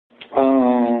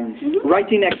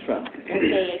Writing extra.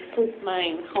 Okay, I put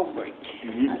my homework.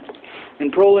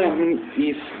 And problem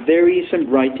is there is some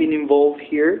writing involved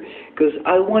here because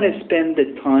I want to spend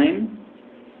the time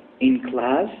in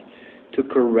class to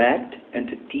correct and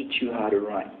to teach you how to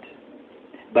write.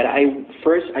 But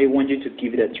first I want you to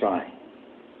give it a try.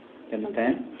 You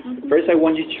understand? First I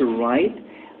want you to write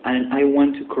and I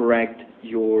want to correct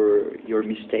your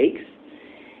mistakes,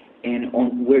 and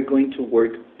we're going to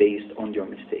work based on your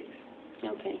mistakes.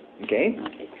 Okay. Okay?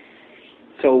 Okay.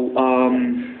 So,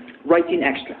 writing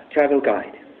extra, travel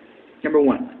guide. Number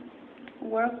 1.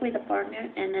 Work with a partner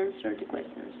and answer the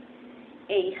questions.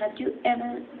 A. Have you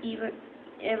ever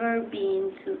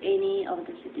been to any of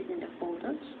the cities in the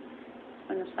photos?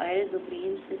 Buenos Aires,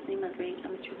 Dublin, Sydney, Madrid,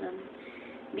 Amsterdam.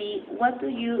 B. What do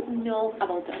you know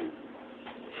about them?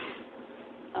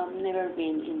 I've never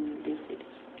been in these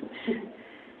cities.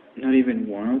 Not even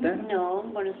one of them? No,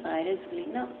 Buenos Aires,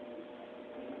 Dublin, no.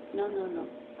 No.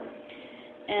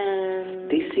 And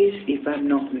this is, if I'm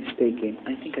not mistaken,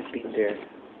 I think I've been there.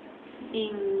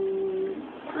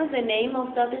 What's the name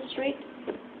of that street?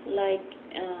 Like,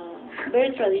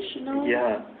 very traditional?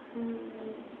 Yeah.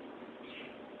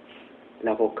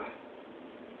 La Boca.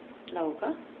 La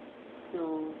Boca?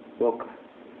 No. Boca.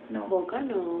 No. Boca?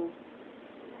 No.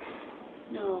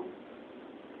 No.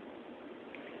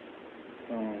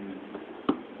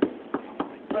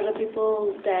 Where the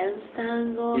people dance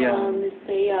tango and they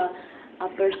say a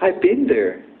person. I've been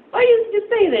there. Oh, you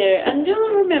stay there and you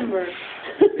don't remember.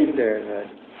 I've been there.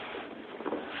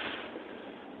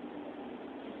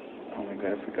 Oh my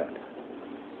God, I forgot.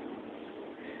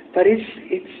 But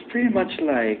it's pretty much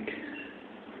like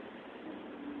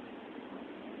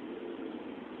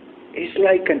it's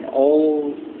like an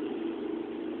old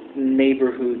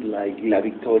neighborhood like La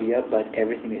Victoria, but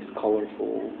everything is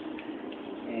colorful.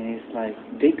 And it's like,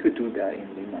 they could do that in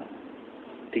Lima.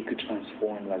 They could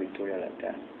transform La Victoria like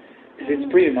that. Because it's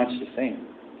pretty much the same.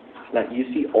 Like, you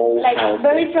see old houses. Like,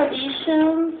 very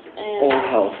traditions. And old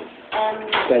houses.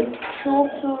 And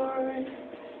culture.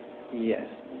 Yes.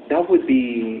 That would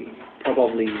be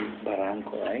probably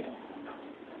Barranco, right?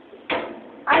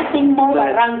 I think more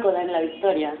Barranco than La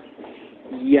Victoria.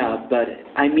 Yeah, but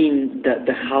I mean,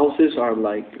 the houses are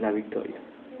like La Victoria.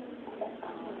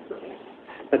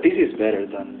 But this is better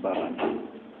than Barranco.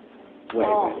 Way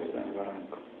better than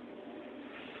Barranco.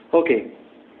 Okay.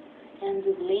 And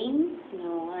Dublin?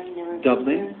 No, I never been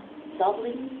Dublin? there.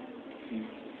 Dublin?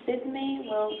 Sydney?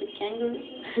 Well, the kangaroos.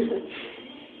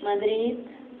 Madrid?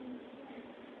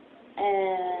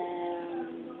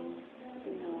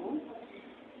 No.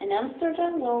 And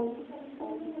Amsterdam? Well,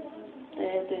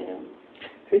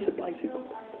 There's a bicycle.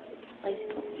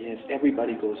 Bicycle? Yes,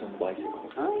 everybody goes on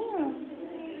bicycles. Oh, yeah.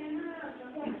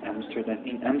 In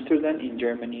Amsterdam, in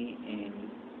Germany, in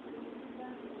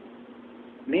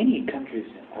many countries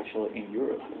actually in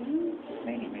Europe.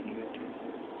 Many countries.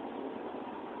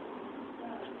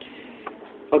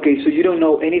 Okay, so you don't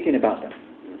know anything about them?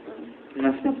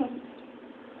 Nothing?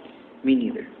 Me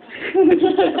neither.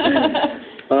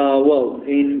 Well,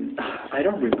 I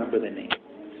don't remember the name.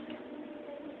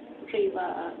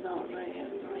 Riva, no,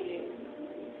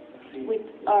 with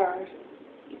R.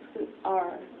 It's with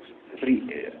R.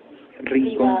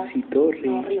 Rinconcito.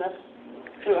 No, Rivas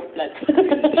Plata.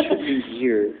 It should be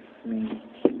here. I mean,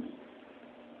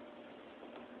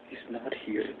 it's not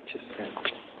here. It just says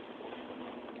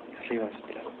Rivas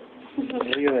Plata.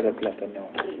 Rio de la Plata, no.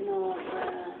 No.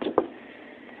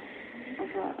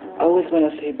 I was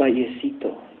gonna say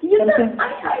Vallecito.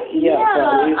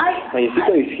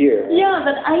 Vallecito is here. Right? Yeah,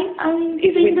 but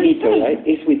it's with Ito, right?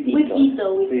 It's with Ito.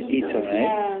 With Ito, right?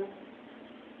 Yeah.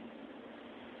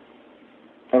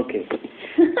 Okay.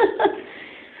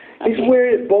 It's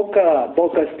where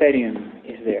Boca Stadium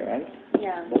is there, right?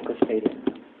 Yeah. Boca Stadium.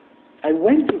 I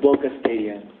went to Boca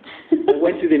Stadium. I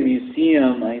went to the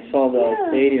museum. I saw the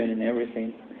stadium and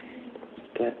everything,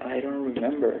 but I don't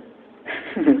remember.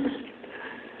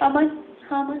 How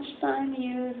much time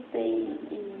you stay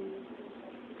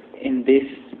in this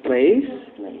place?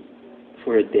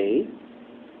 For a day.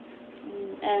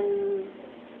 And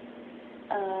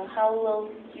how long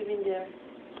you been there?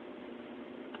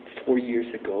 4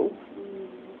 years ago.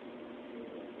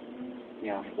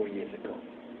 Yeah, 4 years ago.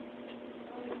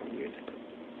 4 years ago.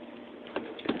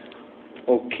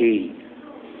 Okay.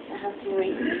 I have to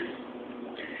read.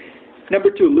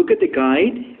 Number 2, look at the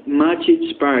guide. Match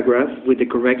each paragraph with the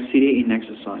correct city in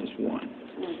exercise 1.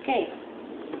 Okay.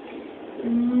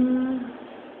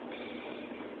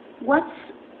 What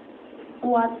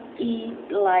is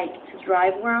like to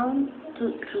drive around?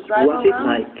 To drive What's around?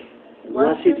 it like?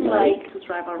 What's it like to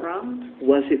drive around?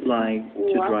 Was it like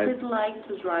to drive? What's it like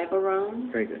to drive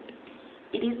around? Very good.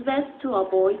 It is best to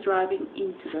avoid driving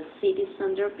into the city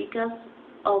center because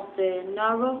of the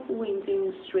narrow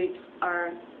winding streets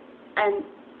and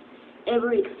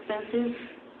ever expensive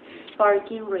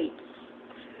parking rates.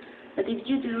 But if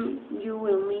you do, you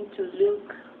will need to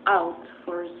look out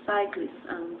for cyclists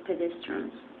and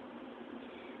pedestrians.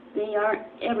 They are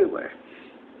everywhere.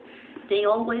 They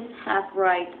always have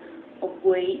right of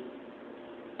way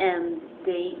and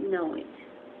they know it.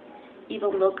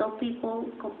 Even local people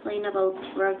complain about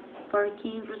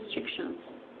parking restrictions.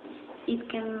 It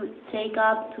can take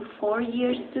up to 4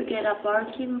 years to get a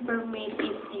parking permit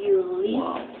if you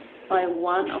live by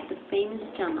one of the famous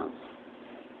canals.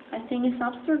 I think it's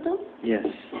Amsterdam? Yes.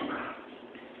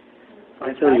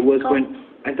 I thought it was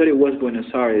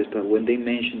Buenos Aires, but when they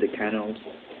mentioned the canals,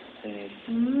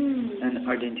 and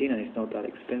Argentina is not that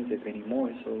expensive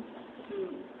anymore, so.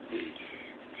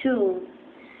 2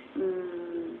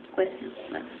 questions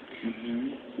left.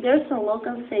 There's a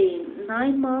local saying,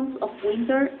 9 months of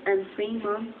winter and 3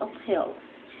 months of hail.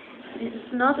 This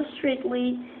is not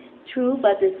strictly true,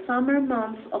 but the summer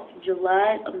months of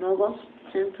July and August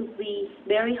tend to be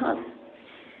very hot.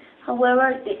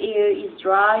 However, the air is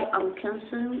dry and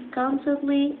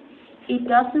constantly it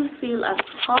doesn't feel as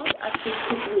hot as it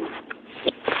could be.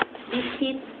 This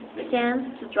heat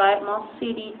tends to drive most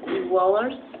city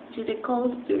dwellers to the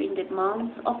coast during the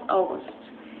month of August,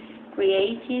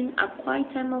 creating a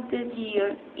quiet time of the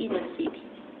year in the city.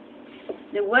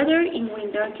 The weather in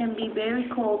winter can be very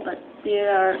cold, but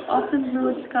there are often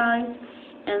blue skies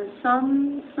and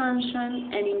some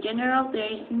sunshine, and in general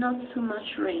there is not too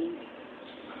much rain.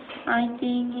 I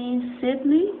think it's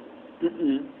Sydney?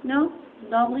 No?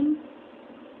 Dublin?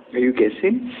 Are you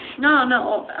guessing?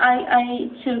 No, I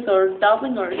choose or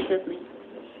Dublin or Sydney.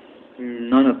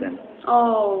 None of them.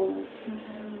 Oh,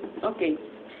 okay.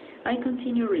 I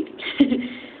continue reading.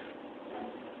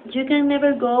 You can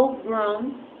never go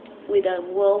wrong with a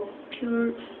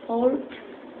well-cured pork,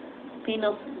 pint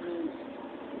of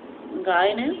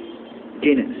Guinness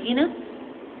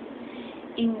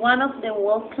in one of the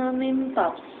welcoming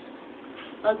pubs.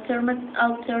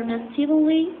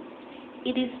 Alternatively,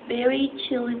 it is very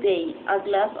chilly day. A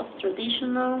glass of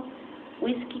traditional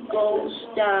whiskey goes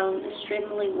down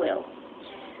extremely well.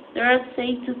 There are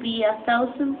said to be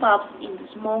 1,000 pubs in the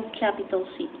small capital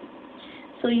city,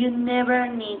 so you never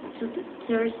need to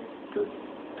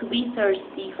be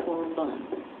thirsty for one.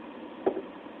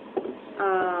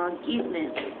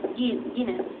 Guinness.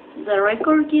 The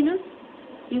record Guinness?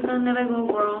 You can never go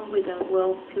wrong with a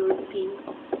well-cured pint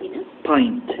of Guinness.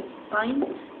 Pint. Pint?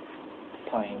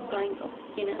 Pint. Pint of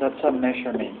Guinness. That's a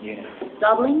measurement unit.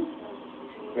 Dublin?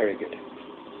 Very good.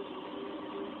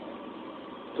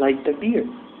 Like the beer.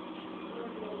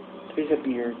 There's a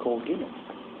beer called Guinness.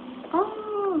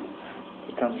 Oh.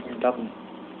 It comes from Dublin.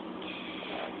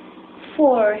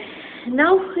 4.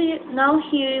 Now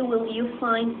here will you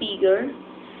find bigger,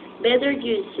 better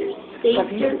users,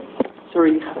 tastier.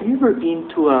 Have you ever been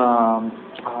to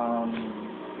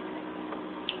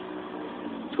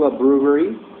a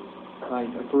brewery? Like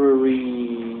a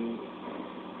brewery,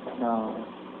 no,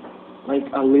 like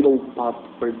a little pub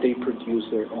where they produce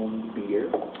their own beer?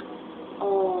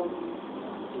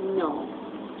 No.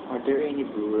 Are there any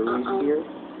breweries here?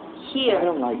 Here. I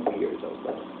don't like beer though,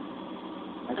 but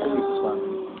I think it's fun.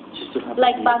 Just to have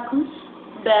like beer. Bacchus,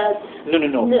 but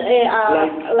No.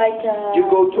 like you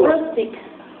go to rustic.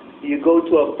 You go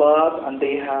to a pub and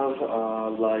they have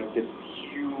like the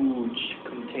huge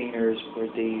containers where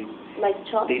they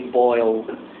boil.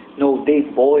 No, they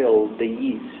boil the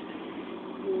yeast.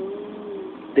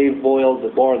 They boil the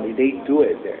barley. They do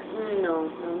it there. No,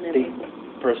 never. They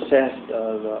process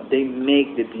they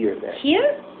make the beer there.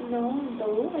 Here? No,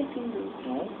 I think no.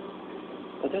 No,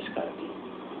 but there's gotta be.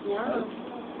 Yeah,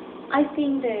 I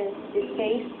think the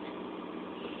taste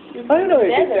is I don't know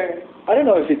better. I don't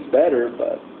know if it's better,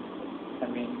 but I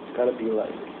mean it's gotta be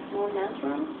like more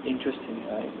natural. Interesting,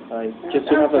 like just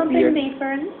to have a beer. Something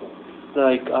different.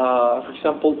 Like for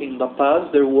example, in La Paz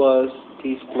there was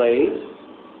this place,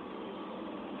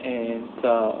 and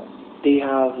they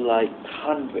have like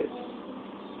hundreds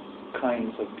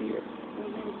kinds of beer.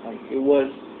 Like it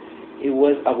was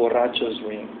a borracho's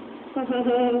dream.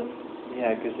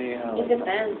 Yeah, because they have. It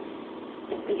depends.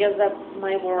 Because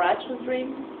my borracho's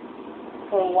dream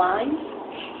for wine,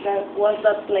 that was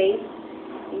that place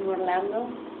in Orlando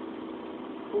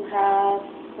who has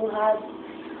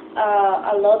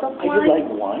a lot of wine. You like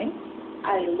wine?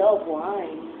 I love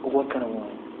wine. What kind of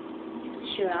wine?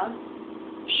 Shiraz.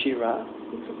 Shiraz?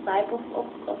 It's a type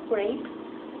of grape,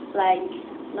 like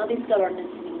No, this Cabernet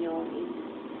Sauvignon.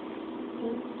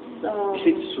 Is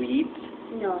it sweet?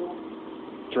 No.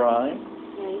 Dry?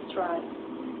 Yeah, it's dry.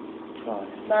 Dry.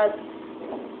 But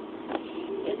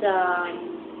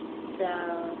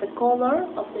the color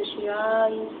of the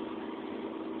Shiraz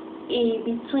is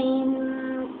between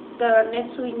Cabernet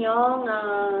Sauvignon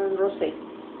and Rosé.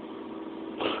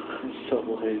 So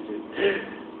what is it?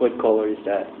 What color is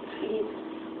that?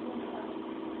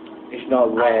 It's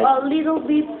not red. A little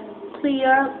bit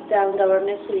clearer than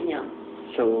Cabernet Sauvignon.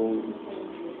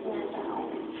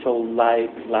 So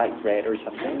light red or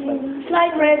something.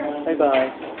 Light red. Bye bye.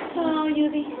 Oh,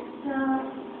 Judy.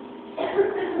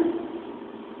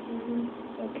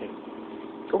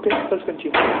 Okay, let's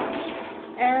continue.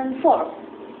 And fourth,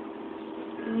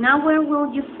 nowhere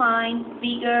will you find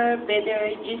bigger,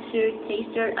 better, juicier,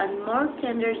 tastier, and more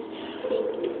tender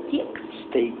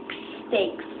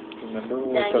steaks. Remember we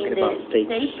were than talking in about the steaks.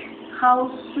 steak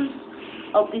houses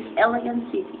of this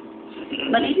elegant city.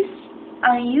 But it is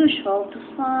unusual to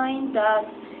find that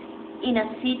in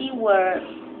a city where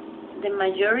the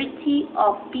majority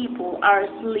of people are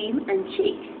slim and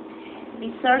chic,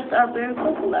 desserts are very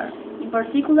popular. In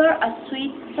particular, a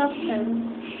sweet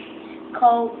substance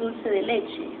called dulce de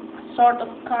leche, a sort of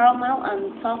caramel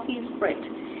and toffee spread.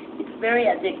 It's very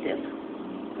addictive.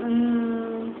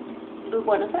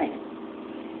 Buenos Aires.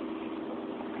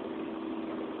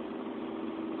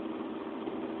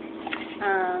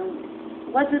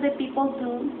 What do the people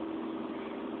do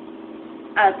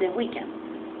at the weekend?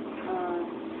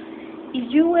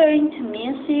 If you were into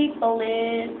music,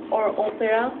 ballet, or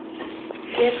opera,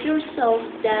 get yourself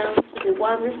down to the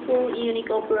wonderful, unique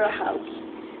opera house.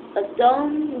 But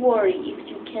don't worry if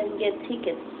you can't get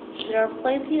tickets. There are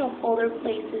plenty of other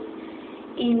places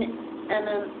in and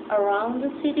around the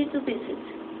city to visit,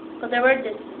 whatever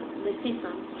the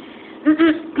season.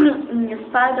 In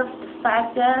spite of the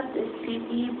fact that the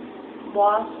city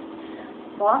boasts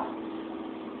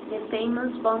the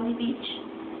famous Bondi Beach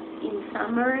in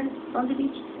summer. Bondi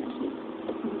Beach?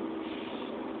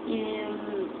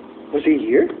 Was he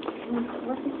here?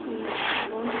 What is it?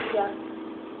 Yeah.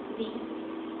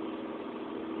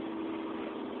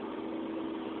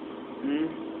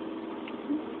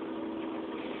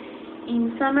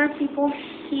 In summer, people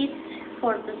head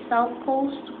for the south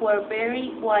coast, where very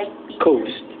white beaches.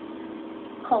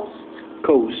 Coast.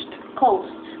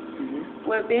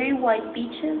 Where very white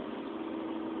beaches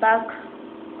back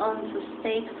onto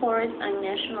state forest and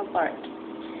national park.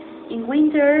 In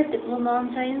winter, the Blue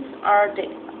Mountains are the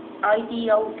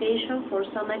ideal location for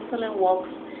some excellent walks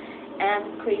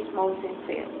and Chris Mountain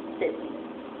City.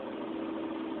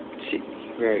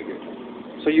 Very good.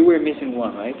 So you were missing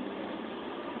one, right?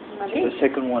 Madrid. The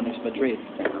second one is Madrid.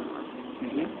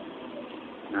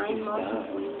 9 months of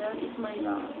winter is my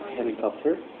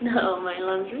Helicopter? No, my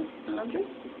laundry.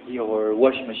 Your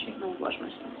washing machine? My washing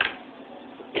machine.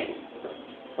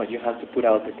 What, you have to put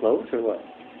out the clothes or what?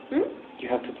 You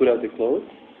have to put out the clothes?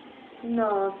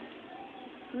 No,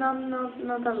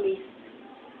 not at least.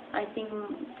 I think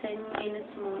 10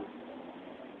 minutes more.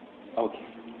 Okay.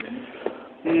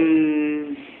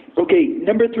 Okay,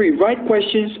 number 3. Write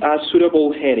questions as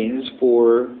suitable headings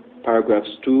for paragraphs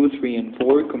 2, 3, and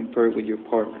 4 compared with your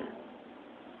partner.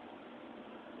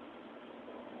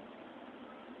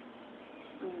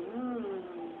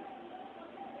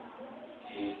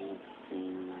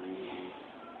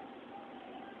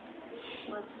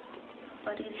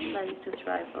 What is it like to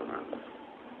drive around?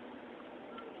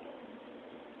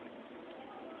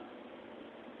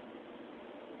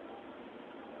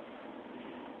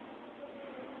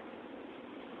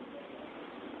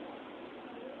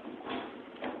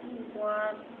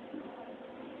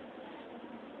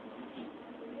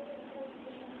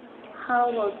 How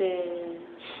about the...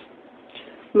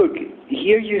 Look,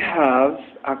 here you have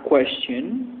a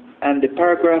question, and the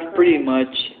paragraph pretty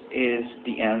much is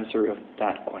the answer of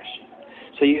that question.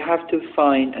 So you have to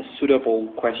find a suitable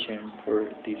question for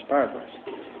these paragraphs,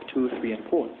 2, 3, and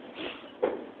 4.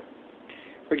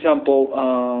 For example,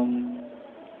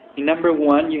 in number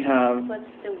 1 you have... What's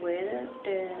the weather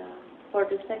for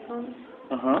the second?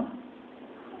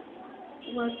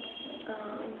 What?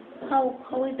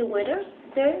 How is the weather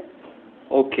there?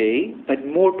 Okay, but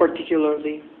more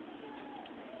particularly,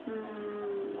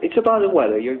 it's about the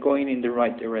weather. You're going in the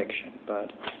right direction,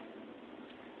 but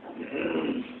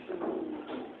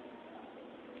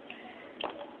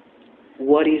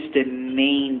what is the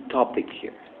main topic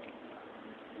here?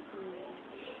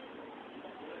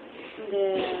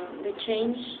 The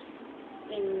change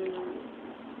in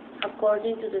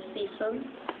according to the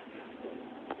season.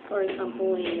 For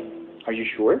example, Are you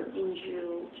sure? in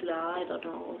July, I don't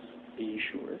know. Are you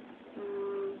sure?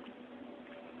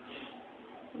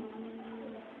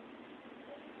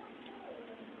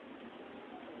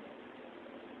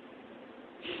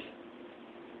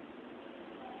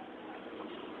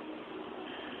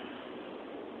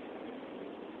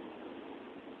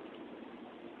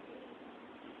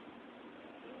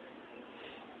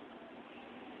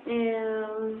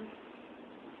 Um,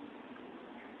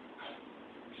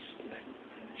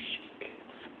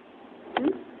 hmm?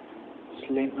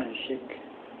 Slim and chic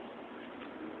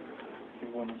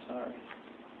in Buenos Aires.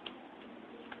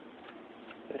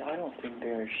 But I don't think they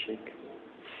are chic.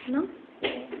 No?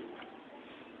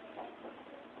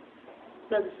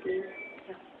 But slim,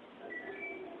 yeah.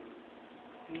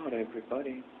 Not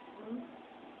everybody.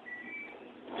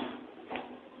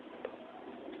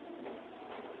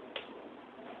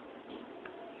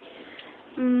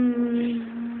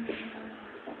 Mm.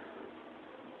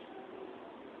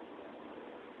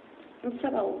 It's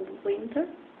about winter.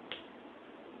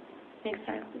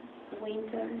 Exactly.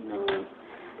 Winter,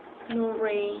 no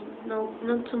rain,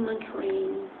 not too much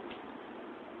rain.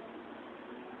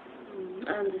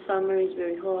 And the summer is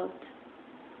very hot.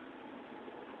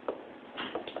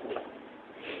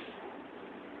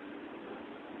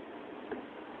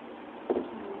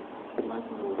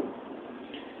 What more?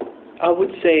 I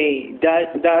would say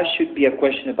that should be a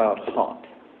question about hot,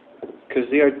 because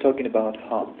they are talking about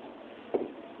hot,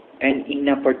 and in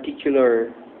a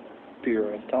particular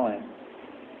period of time,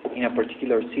 in a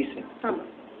particular season, Summer.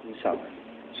 in summer.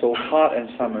 So hot and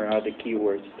summer are the key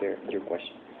words there in your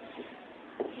question.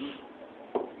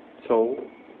 So,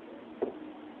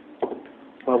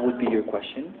 what would be your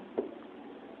question?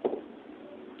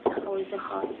 How is the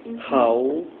hot season?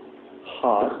 How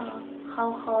hot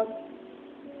How hot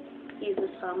is the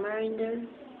summer in there?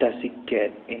 does it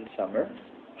get in summer?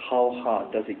 How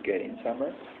hot does it get in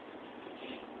summer?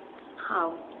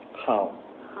 How? How?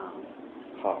 How?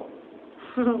 How?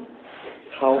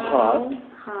 How hot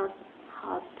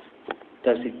Hot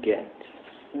does it get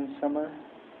in summer?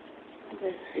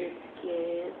 does it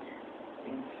get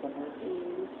In summer?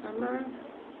 in summer?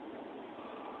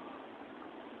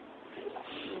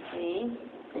 Okay.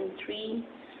 And 3.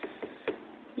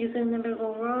 You can never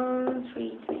go wrong.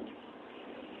 3.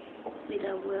 With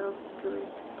a well-good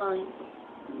point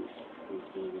is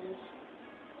Venus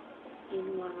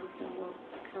in one of the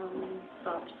welcome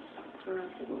stops.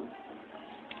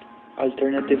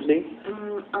 Alternatively?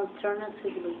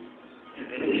 Alternatively,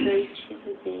 very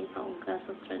cheaply they own gas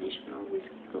of traditional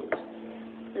whiskey coast.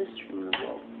 The stream of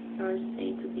gold are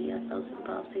said to be 1,000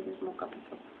 pounds in small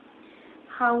capital.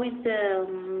 How is the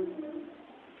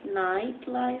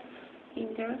nightlife in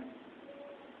there?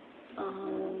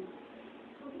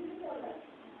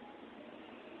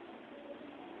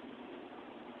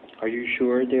 Are you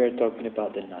sure they are talking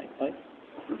about the nightlife?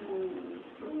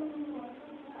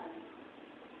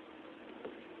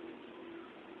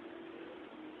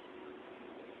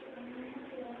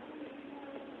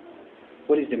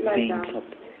 What is the Like main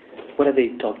topic? What are they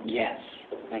talking? Yes.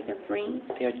 Like a drink?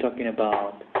 They are talking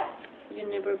about. You've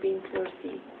never been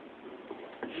thirsty.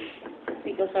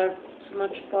 Because there are so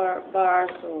much bars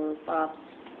or pubs.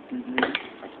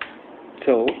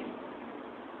 So,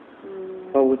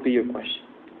 what would be your question?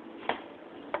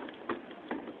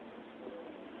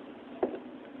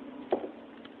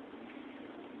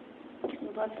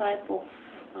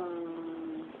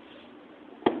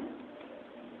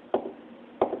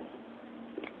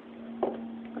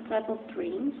 What type of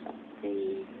drinks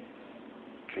they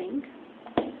drink?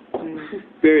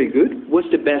 Very good. What's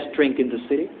the best drink in the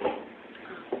city?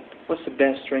 What's the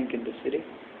best drink in the city?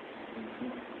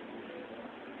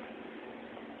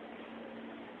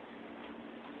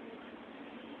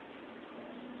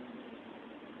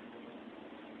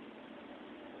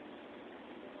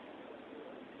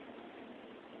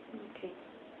 Okay.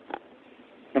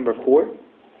 Number 4.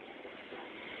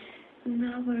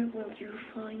 Now where will you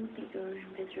find bigger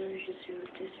and better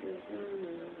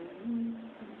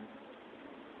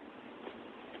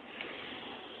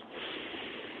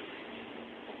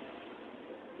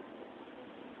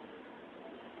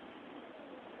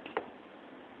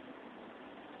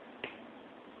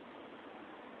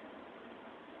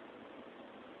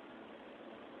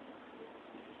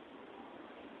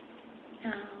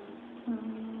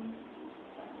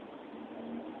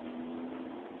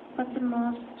What's the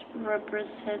most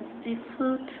representative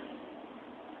food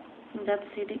in that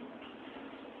city?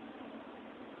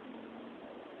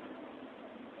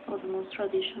 Or the most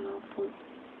traditional food?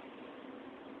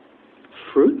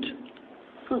 Fruit?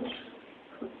 Food.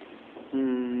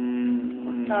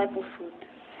 What type of food?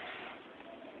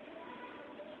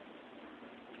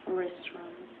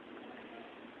 Restaurant.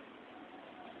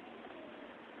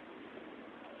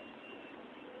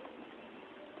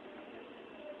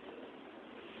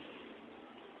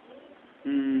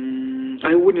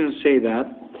 I wouldn't say that,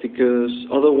 because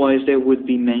otherwise they would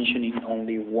be mentioning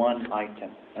only one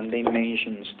item, and they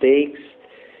mention steaks,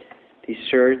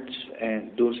 desserts,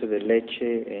 and dulce de leche,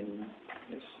 and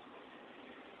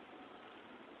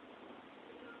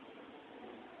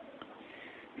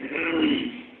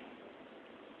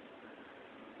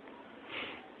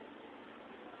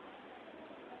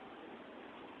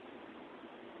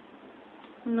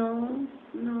No,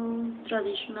 no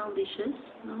traditional dishes,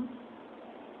 no.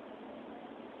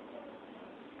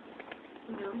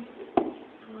 No.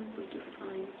 What would you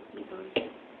find? Because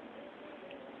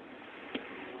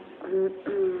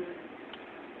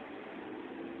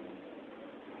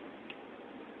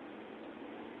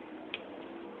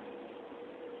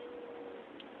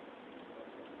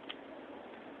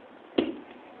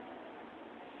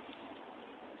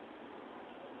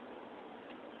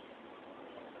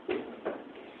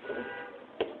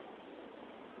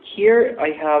Here I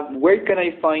have, where can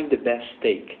I find the best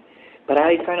steak? But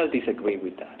I kind of disagree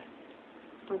with that.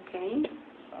 okay,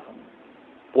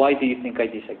 Why do you think I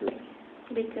disagree?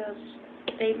 because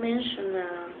they mention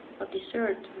a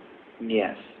dessert.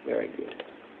 Yes, very good.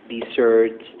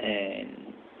 Desserts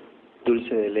and dulce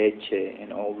de leche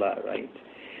and all that, right?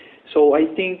 So I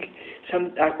think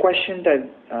a question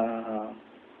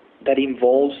that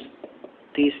involves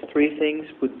these three things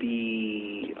would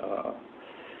be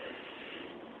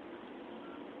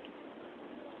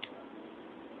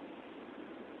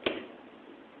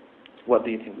what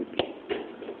do you think would be?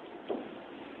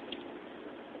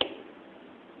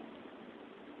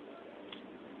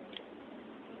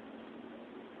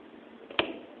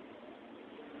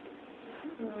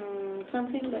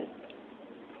 Something like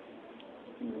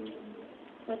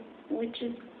which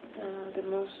is the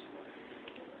most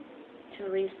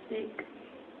touristic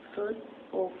food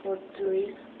or for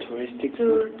tourists? Touristic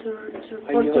food?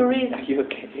 For tourists. Are you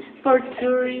okay? For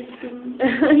tourism.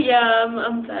 Yeah,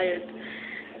 I'm tired.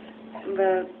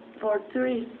 But for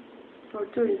tourists.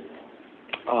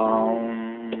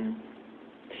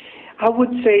 I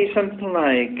would say something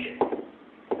like,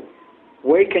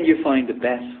 where can you find the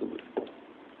best food?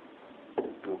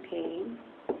 Okay.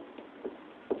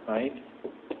 Right?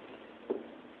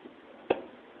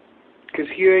 Because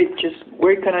here it just,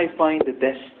 where can I find the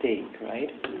best steak,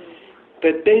 right?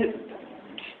 But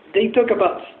they talk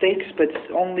about steaks, but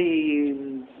it's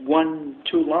only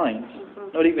two lines,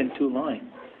 not even two lines.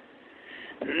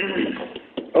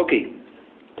 Okay.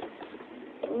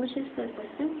 Which is the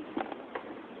question?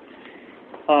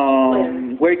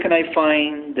 Where can I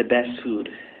find the best food?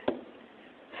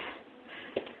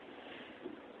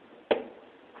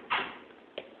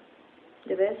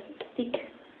 The best steak.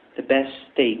 The best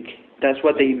steak. That's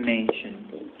what they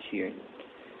mentioned here.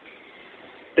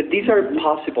 But these are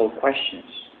possible questions.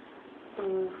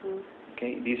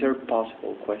 Okay, these are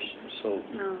possible questions. So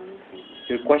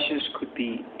your questions could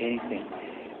be anything.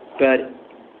 But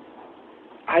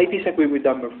I disagree with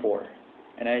number 4,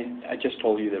 and I just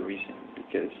told you the reason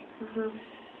because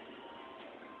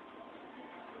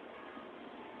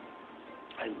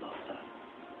I love that.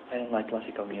 I don't like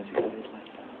classical music, but I like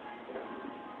that.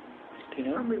 Do you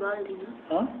know? From Vivaldi, no?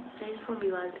 Huh? It's from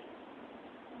Vivaldi.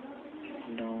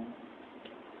 No.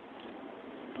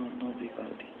 No, not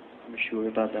Vivaldi. I'm sure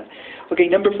about that. Okay,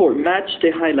 number 4. Match the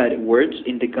highlighted words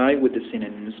in the guide with the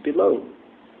synonyms below.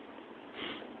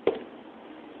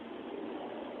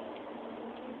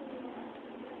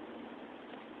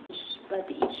 But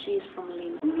she is from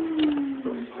Lima.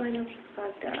 I don't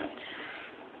forgot.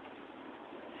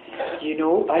 You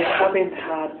know, I haven't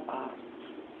had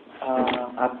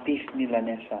a beef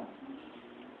milanesa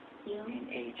in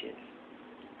ages.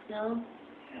 No?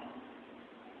 No.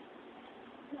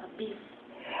 A beef.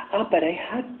 But I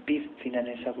had beef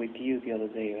milanesa with you the other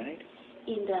day, right?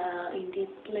 In this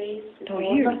place? No,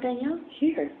 here. Porteño?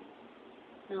 Here.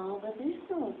 No, but there's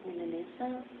no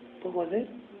milanesa. What was it?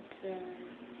 It's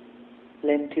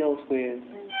Lentils with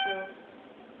lentils.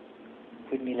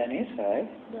 milanesa, right?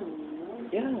 No.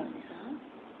 Yeah.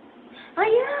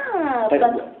 Yeah, but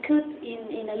cut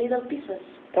in a little pieces.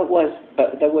 That was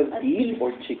beef beef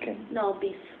or chicken? No,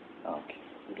 beef. Okay.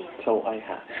 Beef. So I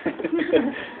have.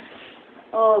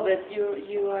 Oh, but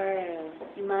you are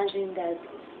imagining that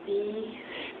beef.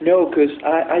 No, because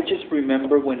I just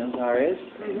remember Buenos Aires.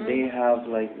 They have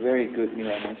like very good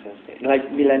milanesas there. Like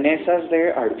milanesas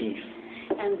there are beef.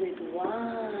 And with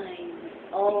wine.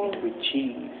 Oh. With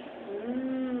cheese.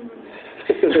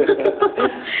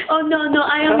 Oh no,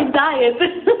 I am in diet.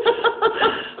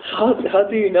 How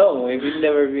do you know if you've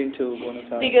never been to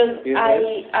Buenos Aires? Because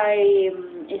I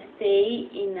stay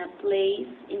in a place,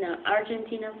 in an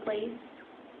Argentinian place,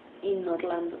 in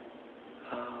Orlando.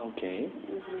 Ah, okay.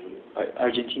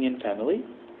 Argentinian family?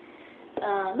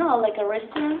 No, like a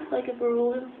restaurant, like a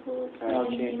Peruvian food,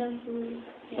 Argentinian food.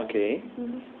 Yeah. Okay.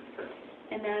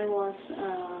 And I was.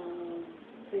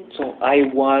 So I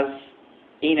was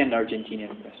in an Argentinian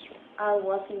restaurant. I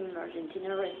was in an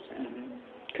Argentinian restaurant.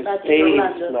 Because But stay in is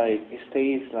Orlando.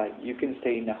 like you can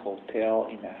stay in a hotel,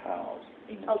 in a house,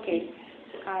 in a Okay. city.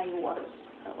 I was.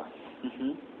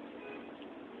 Mhm.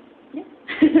 Yeah.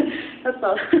 That's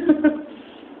all.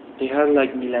 They have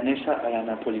like milanesa a la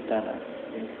napolitana.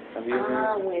 Have you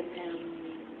ever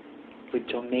with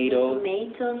tomatoes,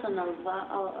 Tomatoes and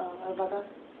avada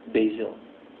basil,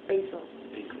 basil.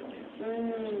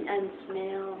 yeah. And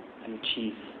smell. And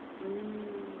cheese.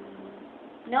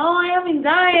 No, I am in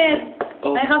diet.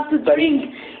 Oh, I have to but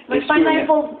drink my it's true,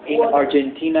 pineapple in water.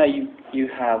 Argentina, you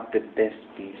have the best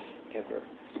beef ever.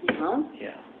 Huh?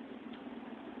 Yeah.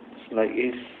 It's like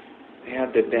they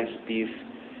have the best beef.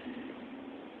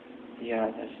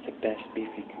 Yeah, that's the best beef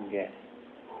you can get.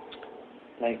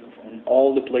 Like in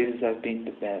all the places I've been,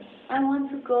 the best. I want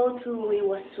to go to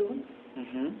Iguazu.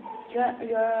 Mhm.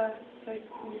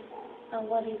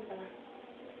 What is that?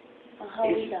 How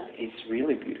is that? It's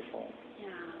really beautiful.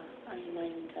 Yeah, I'm not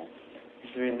interested.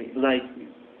 It's really like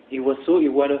Iguazu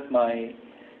is one of my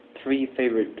 3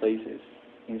 favorite places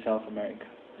in South America.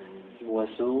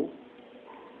 Iguazu,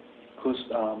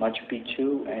 Machu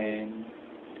Picchu, and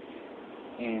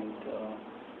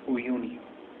Uyuni.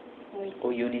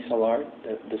 Uyuni Salar,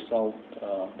 the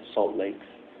salt lakes.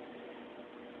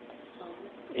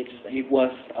 It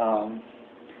was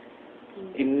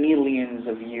in millions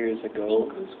of years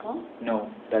ago. In Cusco? No,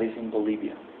 that is in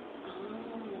Bolivia.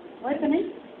 What's the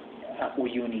name?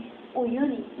 Uyuni.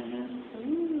 Uyuni.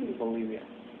 Bolivia.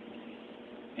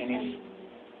 And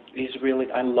it's really,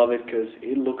 I love it because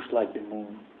it looks like the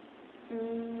moon.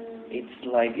 It's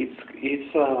like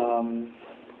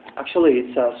actually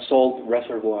it's a salt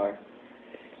reservoir.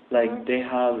 Like they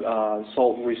have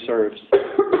salt reserves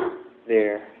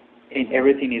there, and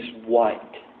everything is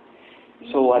white.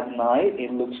 So at night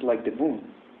it looks like the moon,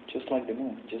 just like the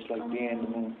moon, just like being the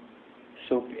moon.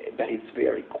 So, but it's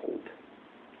very cold,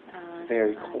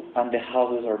 very cold. And the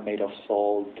houses are made of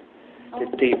salt. The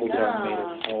tables are made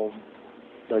of salt.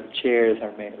 The chairs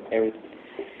are made of everything.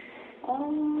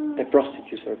 The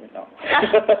prostitutes are made no.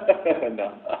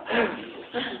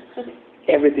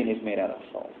 Everything is made out of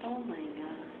salt. Oh my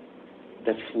God.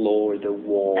 The floor, the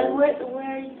wall. And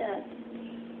where is that?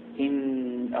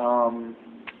 In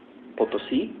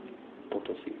Potosí.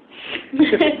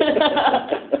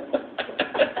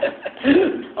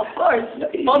 Of course.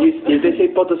 If they say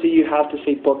Potosí, you have to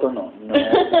say Potono. No.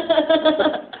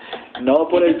 No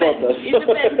por el Potos.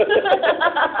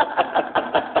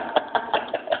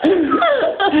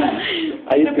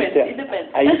 It depends. It depends.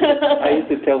 I used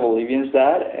to tell Bolivians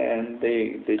that, and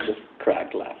they just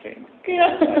crack laughing.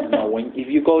 Yeah. No, if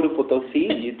you go to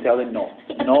Potosí, you tell them no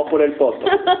por el Poto.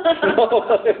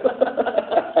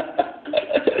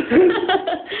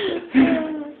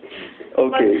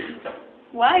 Okay. But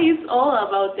why is all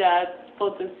about that?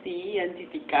 Potosí and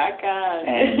Titicaca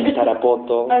And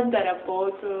Tarapoto. And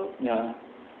Tarapoto. Yeah.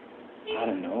 I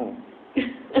don't know.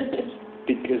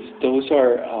 Because those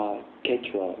are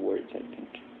Quechua words, I think.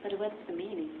 But what's the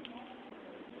meaning?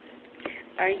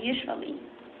 Are usually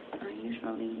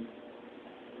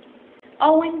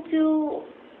owing to,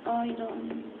 you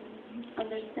don't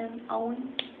understand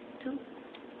owing to?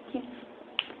 Yes.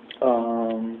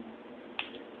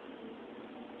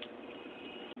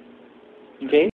 Okay.